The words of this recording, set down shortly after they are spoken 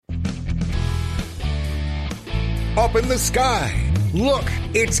up in the sky. Look,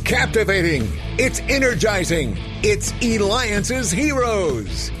 it's captivating. It's energizing. It's Eliances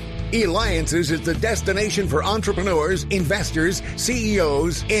Heroes. Eliances is the destination for entrepreneurs, investors,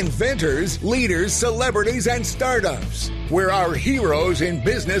 CEOs, inventors, leaders, celebrities, and startups, where our heroes in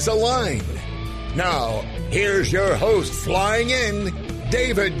business align. Now, here's your host flying in,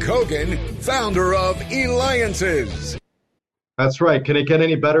 David Cogan, founder of Eliances. That's right. Can it get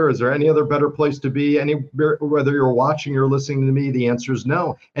any better? Is there any other better place to be? Whether you're watching or listening to me, the answer is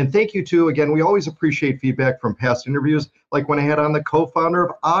no. And thank you too. Again, we always appreciate feedback from past interviews, like when I had on the co-founder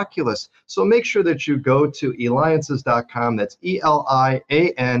of Oculus. So make sure that you go to eliances.com. That's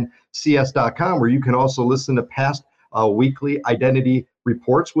ELIANCS.com, where you can also listen to past weekly identity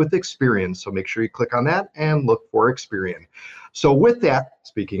reports with Experian. So make sure you click on that and look for Experian. So with that,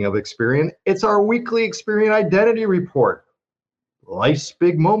 speaking of Experian, it's our weekly Experian Identity Report. Life's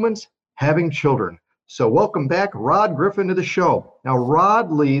big moments, having children. So welcome back, Rod Griffin, to the show. Now,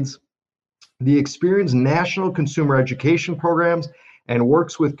 Rod leads the Experian's national consumer education programs and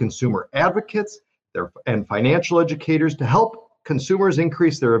works with consumer advocates and financial educators to help consumers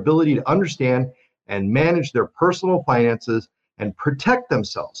increase their ability to understand and manage their personal finances and protect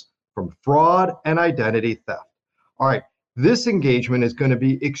themselves from fraud and identity theft. All right, this engagement is going to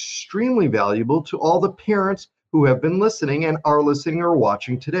be extremely valuable to all the parents who have been listening and are listening or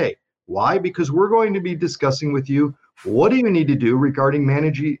watching today. Why? Because we're going to be discussing with you, what do you need to do regarding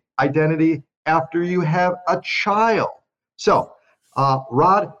managing identity after you have a child? So,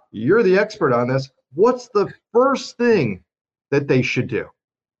 Rod, you're the expert on this. What's the first thing that they should do?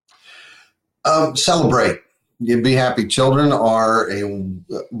 Celebrate. You'd be happy. Children are a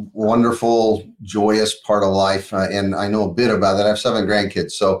wonderful, joyous part of life. And I know a bit about that. I have 7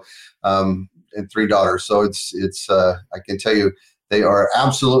 grandkids. So, and 3 daughters. So it's I can tell you, they are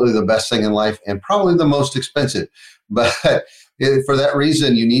absolutely the best thing in life and probably the most expensive. But for that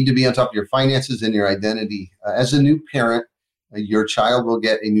reason, you need to be on top of your finances and your identity. As a new parent, your child will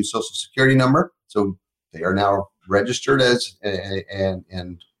get a new Social Security number. So they are now registered as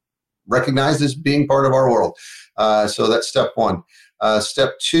and recognized as being part of our world. So that's step 1.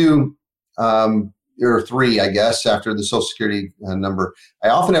 Step 2, or 3, I guess, after the Social Security number. I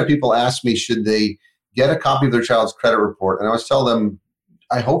often have people ask me, should they get a copy of their child's credit report? And I always tell them,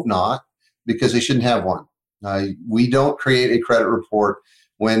 I hope not, because they shouldn't have one. We don't create a credit report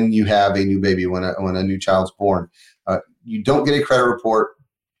when you have a new baby, when a new child's born. You don't get a credit report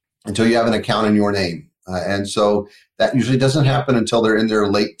until you have an account in your name. And so that usually doesn't happen until they're in their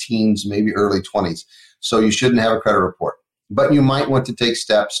late teens, maybe early 20s. So you shouldn't have a credit report. But you might want to take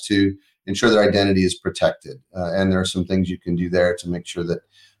steps to ensure their identity is protected. And there are some things you can do there to make sure that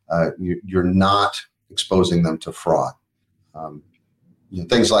you're not exposing them to fraud.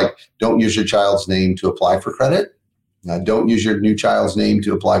 Things like don't use your child's name to apply for credit. Don't use your new child's name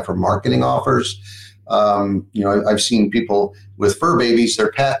to apply for marketing offers. I've seen people with fur babies,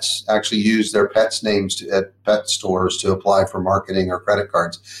 their pets actually use their pets' names at pet stores to apply for marketing or credit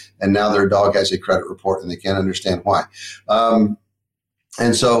cards. And now their dog has a credit report and they can't understand why.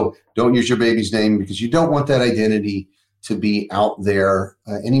 And so don't use your baby's name because you don't want that identity to be out there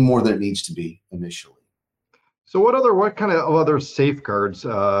any more than it needs to be initially. So what kind of other safeguards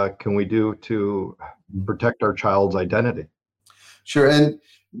can we do to protect our child's identity? Sure. And,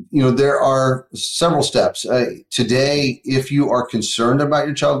 there are several steps. Today, if you are concerned about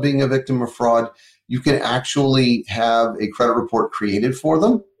your child being a victim of fraud, you can actually have a credit report created for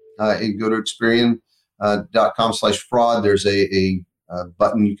them. You go to Experian.com/fraud. There's a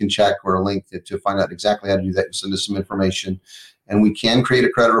button you can check or a link to find out exactly how to do that. You send us some information and we can create a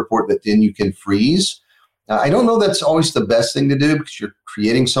credit report that then you can freeze. I don't know that's always the best thing to do because you're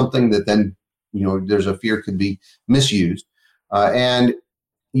creating something that then, there's a fear could be misused. And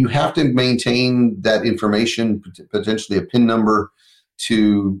you have to maintain that information, potentially a PIN number,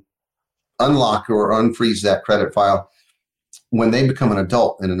 to unlock or unfreeze that credit file when they become an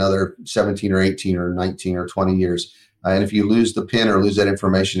adult in another 17 or 18 or 19 or 20 years. And if you lose the PIN or lose that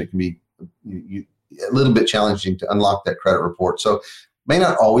information, it can be a little bit challenging to unlock that credit report. So it may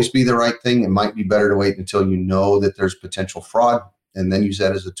not always be the right thing. It might be better to wait until you know that there's potential fraud and then use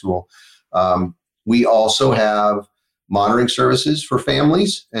that as a tool. We also have monitoring services for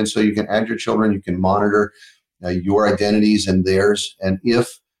families. And so you can add your children, you can monitor your identities and theirs. And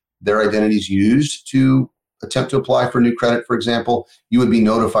if their identity is used to attempt to apply for new credit, for example, you would be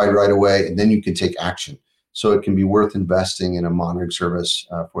notified right away and then you can take action. So it can be worth investing in a monitoring service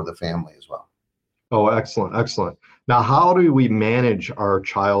for the family as well. Oh, excellent. Excellent. Now, how do we manage our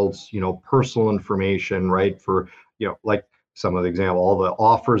child's, personal information, right? For, like some of the example, all the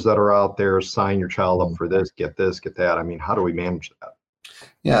offers that are out there, sign your child up for this, get that. I mean, how do we manage that?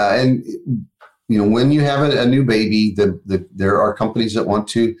 Yeah, and when you have a new baby, there are companies that want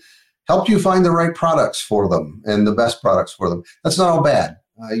to help you find the right products for them and the best products for them. That's not all bad.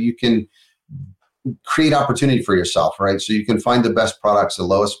 You can create opportunity for yourself, right? So you can find the best products, the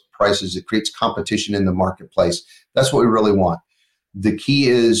lowest prices. It creates competition in the marketplace. That's what we really want. The key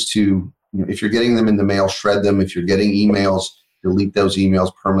is to, if you're getting them in the mail, shred them. If you're getting emails, delete those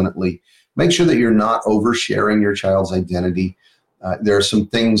emails permanently. Make sure that you're not oversharing your child's identity. There are some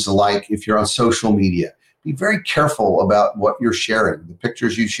things like if you're on social media, be very careful about what you're sharing, the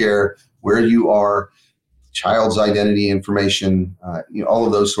pictures you share, where you are, child's identity information, all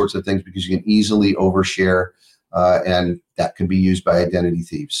of those sorts of things, because you can easily overshare, and that can be used by identity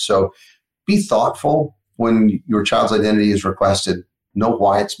thieves. So be thoughtful when your child's identity is requested, know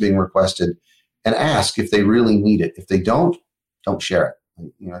why it's being requested, and ask if they really need it. If they don't share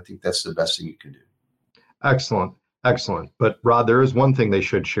it. I think that's the best thing you can do. Excellent. But Rod, there is one thing they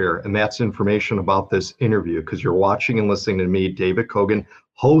should share, and that's information about this interview, because you're watching and listening to me, David Cogan,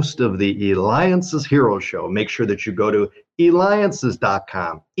 host of the Eliances Hero Show. Make sure that you go to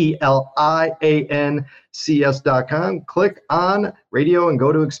Eliances.com, ELIANCS.com, click on radio and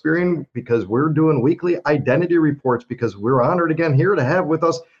go to Experian, because we're doing weekly identity reports, because we're honored again here to have with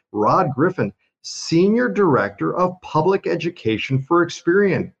us Rod Griffin, Senior Director of Public Education for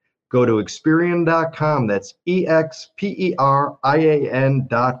Experian. Go to Experian.com. That's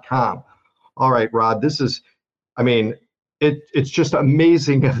Experian.com. All right, Rod, this is, it's just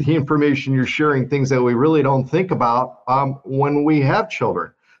amazing the information you're sharing, things that we really don't think about when we have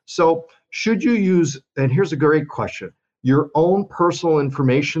children. So should you use, and here's a great question, your own personal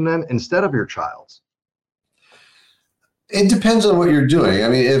information then instead of your child's? It depends on what you're doing.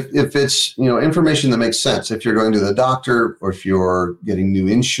 If it's information that makes sense, if you're going to the doctor, or if you're getting new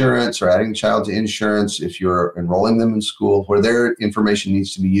insurance or adding a child to insurance, if you're enrolling them in school where their information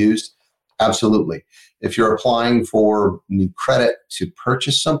needs to be used, absolutely. If you're applying for new credit to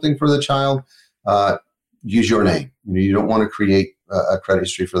purchase something for the child, use your name. You don't want to create a credit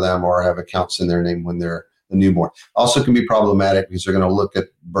history for them or have accounts in their name when they're a newborn. Also can be problematic because they're going to look at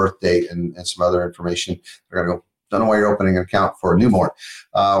birth date and some other information. They're going to go, don't know why you're opening an account for a newborn,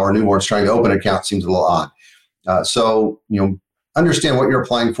 or a newborn's trying to open an account. Seems a little odd. So understand what you're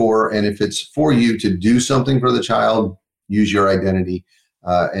applying for, and if it's for you to do something for the child, use your identity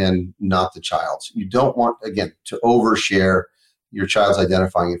and not the child's. You don't want, again, to overshare your child's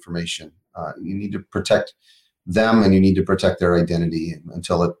identifying information. You need to protect them, and you need to protect their identity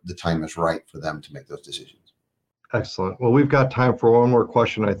until the time is right for them to make those decisions. Excellent. Well, we've got time for one more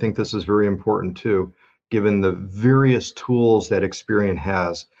question. I think this is very important too. Given the various tools that Experian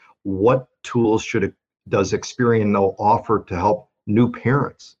has, what tools does Experian offer to help new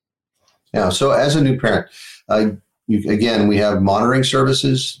parents? Yeah, so as a new parent, we have monitoring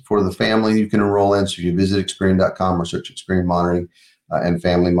services for the family you can enroll in. So if you visit Experian.com or search Experian monitoring and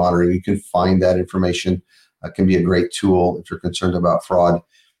family monitoring, you can find that information. It can be a great tool if you're concerned about fraud.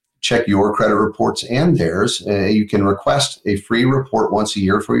 Check your credit reports and theirs. You can request a free report once a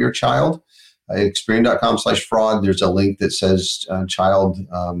year for your child. At Experian.com/fraud, there's a link that says child,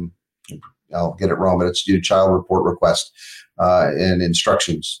 I'll get it wrong, but it's due child report request and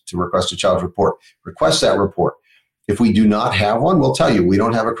instructions to request a child report. Request that report. If we do not have one, we'll tell you we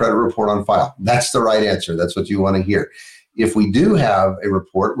don't have a credit report on file. That's the right answer. That's what you want to hear. If we do have a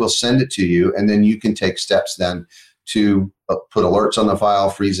report, we'll send it to you, and then you can take steps then to put alerts on the file,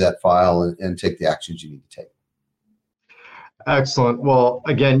 freeze that file, and take the actions you need to take. Excellent. Well,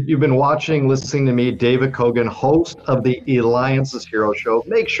 again, you've been listening to me, David Cogan, host of the Eliances Hero Show.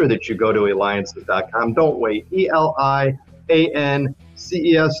 Make sure that you go to Eliances.com. Don't wait.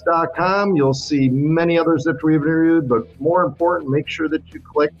 ELIANCES.com. You'll see many others that we've reviewed, but more important, make sure that you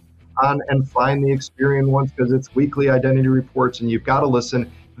click on and find the Experian ones, because it's weekly identity reports, and you've got to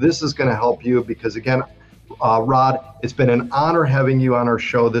listen. This is going to help you because, again, Rod, it's been an honor having you on our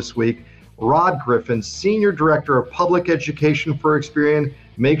show this week. Rod Griffin, Senior Director of Public Education for Experian.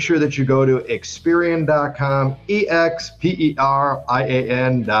 Make sure that you go to Experian.com,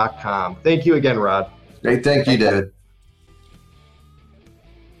 Experian.com. Thank you again, Rod. Great. Thank you, David.